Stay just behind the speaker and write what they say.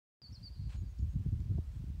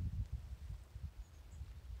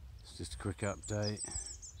Just a quick update,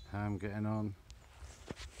 how I'm getting on.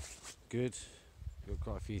 Good, got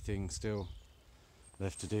quite a few things still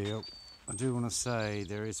left to do. I do want to say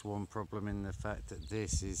there is one problem in the fact that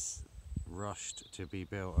this is rushed to be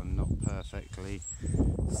built and not perfectly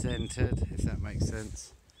centered, if that makes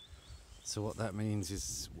sense. So what that means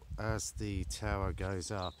is as the tower goes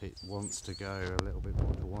up, it wants to go a little bit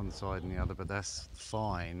more to one side than the other, but that's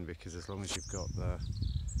fine because as long as you've got the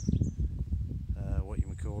what you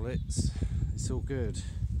would call it, it's all good.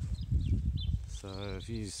 So I've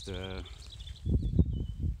used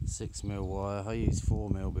 6mm wire. I used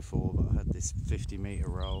 4mm before, but I had this 50m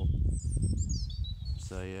roll.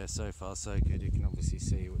 So yeah, so far so good. You can obviously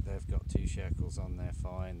see they've got 2 shackles on there,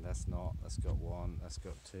 fine. That's got 1, that's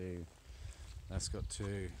got 2, that's got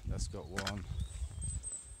 2, that's got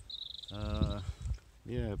 1.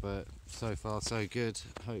 Yeah, but so far so good.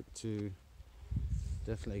 Hope to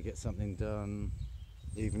definitely get something done,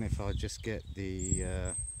 even if I just get the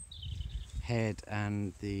head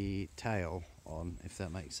and the tail on, if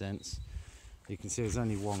that makes sense. You can see there's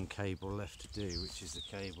only one cable left to do, which is the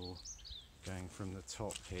cable going from the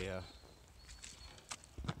top here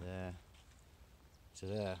there to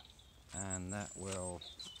there, and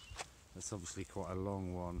that's obviously quite a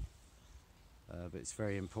long one, but it's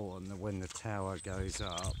very important that when the tower goes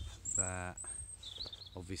up, that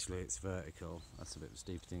obviously it's vertical. That's a bit of a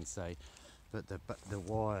stupid thing to say, but the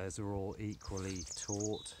wires are all equally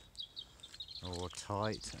taut or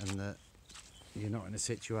tight, and that you're not in a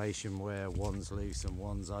situation where one's loose and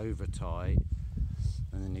one's over tight,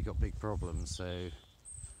 and then you've got big problems. So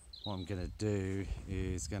what I'm going to do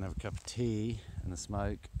is going to have a cup of tea and a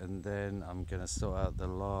smoke, and then I'm going to sort out the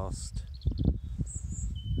last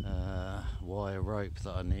wire rope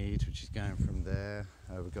that I need, which is going from there.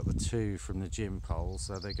 We've got the 2 from the gym pole,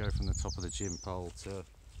 so they go from the top of the gym pole to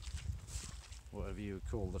whatever you would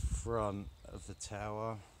call the front of the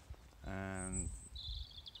tower, and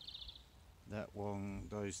that one,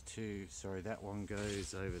 that one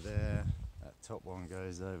goes over there, that top one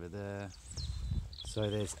goes over there. So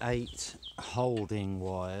there's 8 holding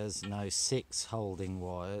wires, no, 6 holding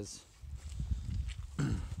wires.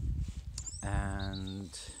 And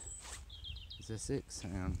is there 6?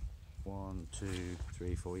 Hang on. 1, 2,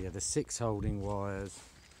 3, 4. Yeah, there's 6 holding wires,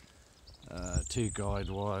 2 guide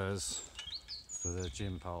wires for the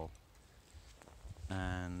gym pole.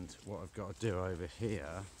 And what I've got to do over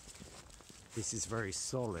here, this is very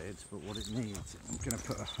solid, but what it needs, I'm going to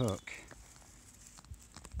put a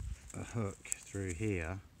hook through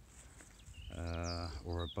here,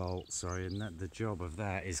 or a bolt, sorry, and the job of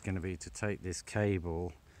that is going to be to take this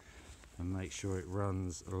cable and make sure it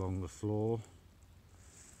runs along the floor,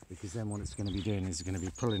 because then what it's going to be doing is going to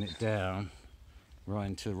be pulling it down right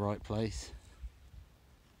into the right place.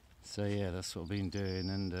 So yeah, that's what I've been doing,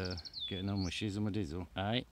 and getting on with shizzle my dizzle. Alright.